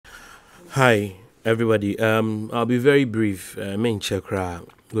Hi, everybody. I'll be very brief. Main chakra.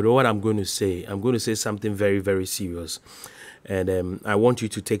 But what I'm going to say something very, very serious, and I want you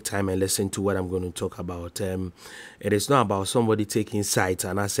to take time and listen to what I'm going to talk about. It is not about somebody taking sides,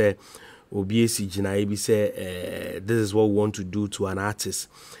 and I say, "Obiesi Jinaibi say this is what we want to do to an artist."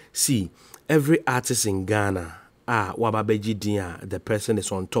 See, every artist in Ghana, wababeji dia, the person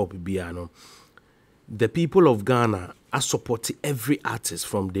is on top. Biano, the people of Ghana are supporting every artist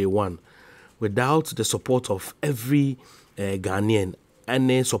from day one. Without the support of every Ghanaian,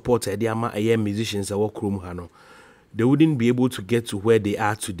 any support the musicians that work they wouldn't be able to get to where they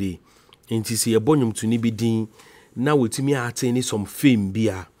are today. And to see a bonum to nibidin now with me attaining some fame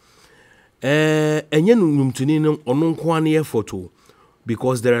beer. And yen to nino on photo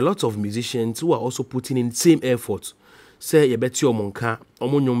because there are a lot of musicians who are also putting in same effort. Say you bet your monka,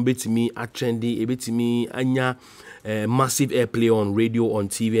 omonyom bet me a trendy, a bet me anya massive airplay on radio, on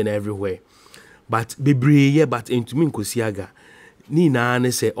TV and everywhere. But bebree ye but entumi nkosiaga ni na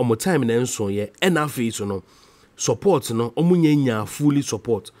ne se omo time na nso ye ena face no support no omo nya fully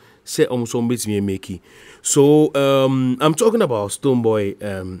support say omo so betimi make. So I'm talking about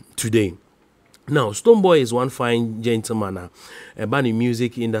Stonebwoy today. Now, Stonebwoy is one fine gentleman about the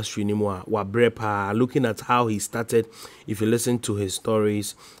music industry anymore. Looking at how he started, if you listen to his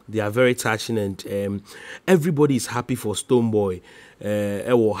stories, they are very touching, and everybody is happy for Stonebwoy.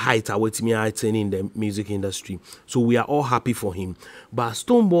 Height in the music industry, so we are all happy for him. But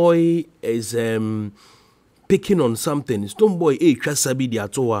Stonebwoy is picking on something. Stonebwoy,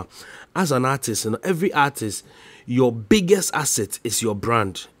 as an artist, and every artist, your biggest asset is your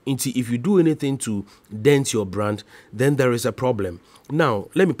brand. If you do anything to dent your brand, then there is a problem. Now,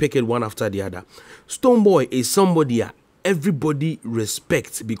 let me pick it one after the other. Stonebwoy is somebody everybody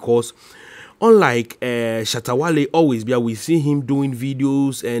respects because unlike Shatawale, always we see him doing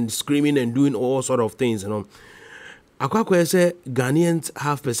videos and screaming and doing all sort of things, Akwakwe say Ghanaians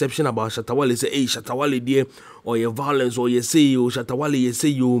have perception about Shatawale. Say, hey, Shatawale dear, or your violence, or you say you Shatawale, you say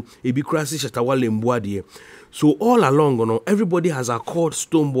you be crazy Shatawale mbwa. So all along, everybody has called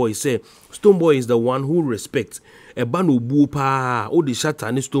Stonebwoy. Say Stonebwoy is the one who respects. Ebanu bupa, o the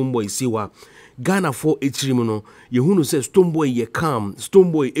Shatani Stonebwoy siwa. Ghana for Echimuno, Yehunu says Stonebwoy ye calm,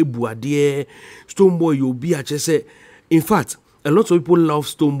 Stonebwoy ebuadie, Stonebwoy you be a chese. In fact, a lot of people love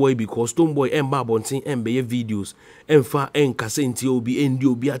Stonebwoy because Stonebwoy emba bonting embeye videos, emfa en kasenti obi endi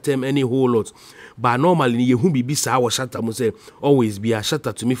obi atem any whole lot. But normally you be bisa our shatter must say always be a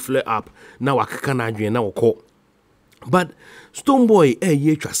shatter to me flare up. Now I can't now call. But Stonebwoy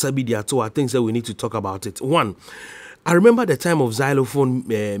ye trasabi dia to I think that we need to talk about it. One, I remember the time of Xylophone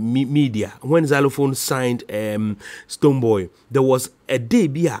Media when Xylophone signed Stonebwoy. There was a day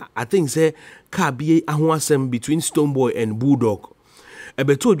I think say car be ahwasem between Stonebwoy and Bulldog.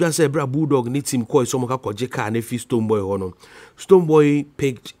 Ebeto just say bra Bulldog needs him call some koje car nefi Stonebwoy hono. Stonebwoy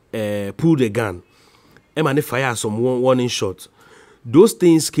picked pulled the gun. Emane fire some warning shot. Those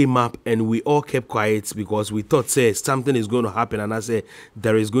things came up and we all kept quiet because we thought say something is going to happen, and I said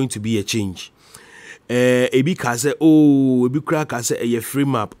there is going to be a change. Ebi ka say ebi kra ka say a free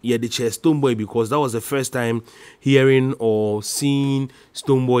map yeah the chair Stonebwoy because that was the first time hearing or seeing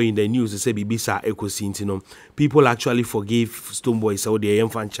Stonebwoy in the news. They say Bibisa Echo Sintino. People actually forgave Stonebwoy, so the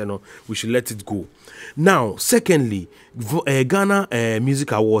fan channel we should let it go. Now, secondly, Ghana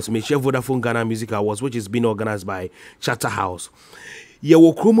Music Awards, Vodafone Ghana Music Awards, which is being organized by Charterhouse.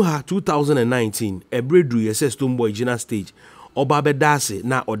 Yewokrumha 2019, Ebredru yese Stonebwoy Gina stage. Obabe Dase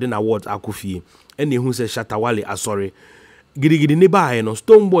na Orden Awards akufie. Ene hu se Shatawale asori. Gidi ne ba no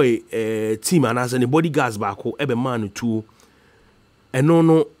Stonebwoy team and as any bodyguards bako ebe man too. Eno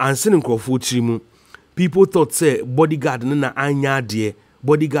no ansen nkrofo trimu. People thought say bodyguard na anya de.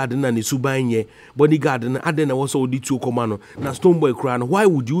 Bodyguard na ni subanye. Bodyguard na adena was all the two commando. Na Stonebwoy crown. Why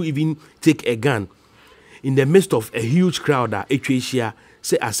would you even take a gun in the midst of a huge crowd that Aisha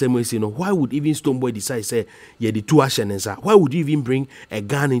say assembly, why would even Stonebwoy decide say yeah the two actions? Why would you even bring a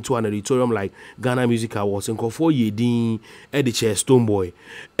gun into an auditorium like Ghana Music Awards and call for ye din at the chair Stonebwoy?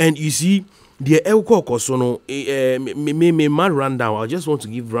 And you see the elko kosono me mad rundown. I just want to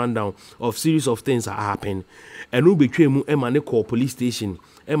give rundown of series of things that happen. And we became mu Emma call police station.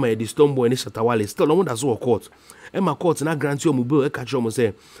 Emma the Stonebwoy ni Shatawale still no that's what court. Emma court na grant you mobile catch you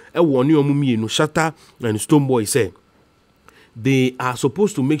say e warn you mu no Shatta and Stonebwoy say they are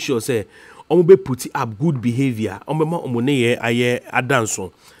supposed to make sure say be put up good behavior. Omne aye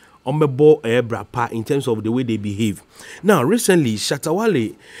adanso. Bo brapa in terms of the way they behave. Now recently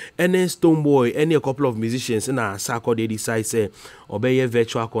Shatawale and Stonebwoy and a couple of musicians in a circle they decide say obey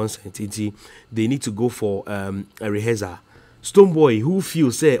virtual concert. They need to go for a rehearsal Stonebwoy who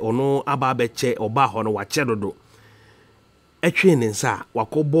feel say or no aba beche or ba hono wachedodo. Etwe sa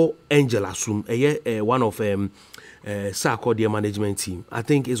wakobo Angel Asum one of Sarkodie management team. I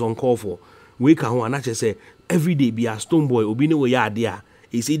think is on call for. We can one actually say every day be a Stonebwoy obi ne we ya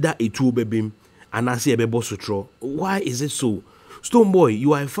is either a two bebim and I see a bebo sutro. Why is it so? Stonebwoy,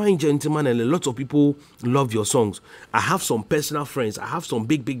 you are a fine gentleman and a lot of people love your songs. I have some personal friends. I have some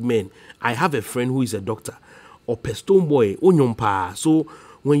big men. I have a friend who is a doctor. Or Stonebwoy, onyompa. So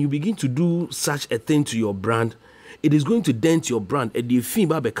when you begin to do such a thing to your brand, it is going to dent your brand. And the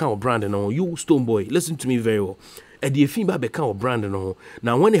female become brand and all. You Stonebwoy, listen to me very well. And the female become brand and all.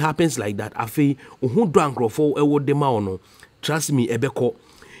 Now when it happens like that, I feel trust me, ebeko.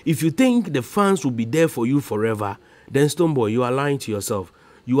 If you think the fans will be there for you forever, then Stonebwoy, you are lying to yourself.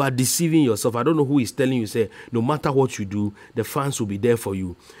 You are deceiving yourself. I don't know who is telling you, say, no matter what you do, the fans will be there for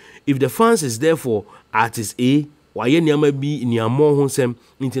you. If the fans is there for artist A, the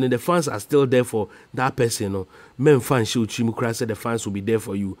fans are still there for that person. No, men fans show say the fans will be there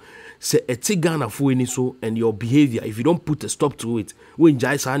for you. Say a tigana for any so and your behavior. If you don't put a stop to it, when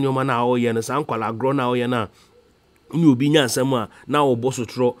Jai San your man or yana san kwala grown now yana. Unu obi nya asema na oboso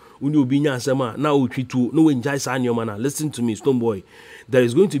tro unu obi nya asema na otwitu no we njai sa anyoma. Listen to me, Stonebwoy. There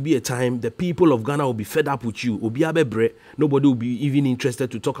is going to be a time the people of Ghana will be fed up with you. Obi abebre, nobody will be even interested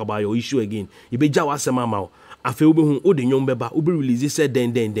to talk about your issue again. Ibeja wa asema ma afi obi hu ode nyom beba obi release said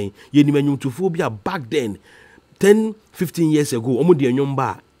then ye ni manyum to phobia back then 10-15 years ago omo de nyom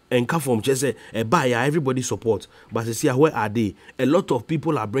ba and come from just a buyer, everybody support. But you see, where are they? A lot of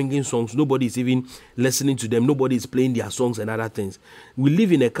people are bringing songs. Nobody is even listening to them. Nobody is playing their songs and other things. We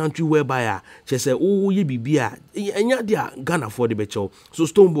live in a country whereby just say, oh, ye be beer, and yeah, Ghana for the becho. So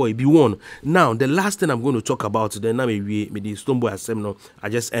Stonebwoy, be one. Now, the last thing I'm going to talk about, then maybe the Stonebwoy seminar, I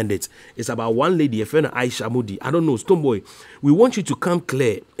just end it. It's about one lady, a friend Aisha Moody. I don't know, Stonebwoy. We want you to come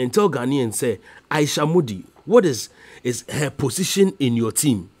clear and tell Ghanaians, say, Aisha Moody, what is her position in your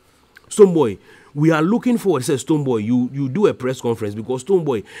team? Stonebwoy, we are looking forward. Say Stonebwoy, you do a press conference because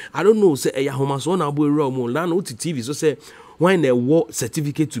Stonebwoy, I don't know. Say Homason Abu Romo Lano TV. So say when a what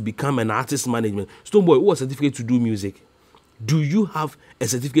certificate to become an artist management. Stonebwoy, what certificate to do music? Do you have a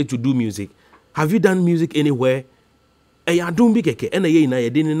certificate to do music? Have you done music anywhere? Don't be keke. And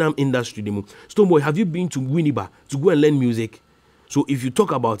industry. Stonebwoy, have you been to Winneba to go and learn music? So if you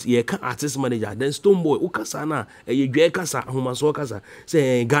talk about artist manager, then Stonebwoy, ukasana, kasa, humaso kasa,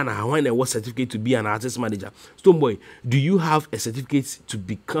 say Ghana, when I was certificate to be an artist manager. Stonebwoy, do you have a certificate to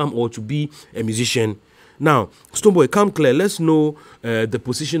become or to be a musician? Now, Stonebwoy, come clear. Let's know the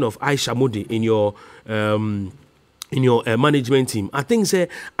position of Aisha Moody in your management team. I think say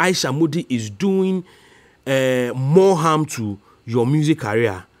Aisha Moody is doing more harm to your music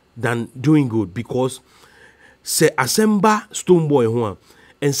career than doing good because. Say asemba Stonebwoy ho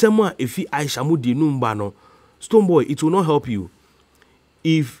and someone if Aisha Moody numba no Stonebwoy, it will not help you.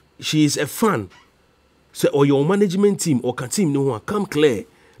 If she is a fan, say or your management team or team no one come clear,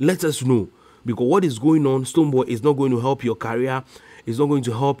 let us know, because what is going on, Stonebwoy, is not going to help your career. It's not going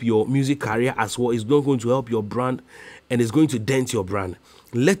to help your music career as well. It's not going to help your brand, and it's going to dent your brand.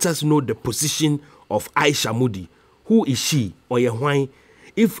 Let us know the position of Aisha Moody. Who is she or your why?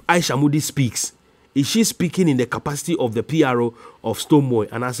 If Aisha Moody speaks, is she speaking in the capacity of the PRO of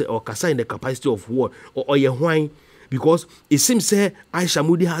Stonebwoy? And I say, or Kasa in the capacity of what? Or your why? Because it seems say Aisha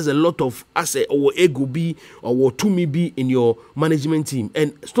Moody has a lot of asset or ego be or what to me be in your management team.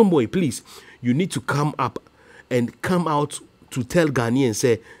 And Stonebwoy, please, you need to come up and come out to tell Ghanaians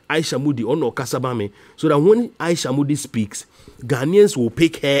say Aisha Moody or no Kasabame, so that when Aisha Moody speaks, Ghanaians will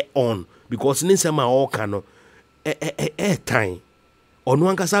pick her on, because Ninsema all cano time. Or no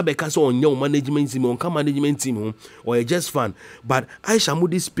one can say because on your management team, on management team, or a just fan. But Aisha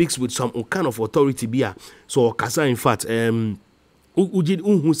Moody speaks with some kind of authority. Bia. So Kasa, in fact,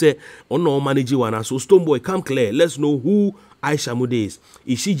 who say on no manager one. So Stonebwoy, come clear. Let's know who Aisha Moody is.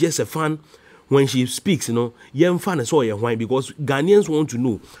 Is she just a fan when she speaks? You know, young fan is all why, because Ghanaians want to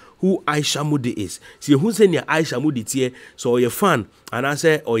know who Aisha Moody is. See who say near Aisha Moody tier, so you're fan, and I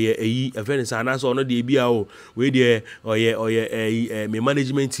say, or ye a friend, and I saw no DBO, where there, or ye my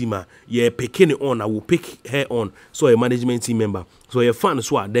management team, ye picking it on, I will pick her on, so a management team member. So you're fan,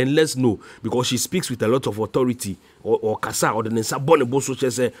 so then let's know, because she speaks with a lot of authority, or Kasa, or the Sabone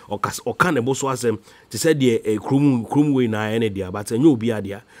Bosso say, or Can Bosso as them, to say the Krum way na any dia, but a new be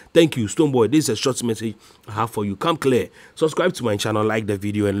idea. Thank you, Stonebwoy. This is a short message I have for you. Come clear. Subscribe to my channel, like the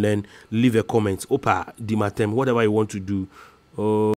video, and then leave a comment. Opa, Dimatem, whatever you want to do.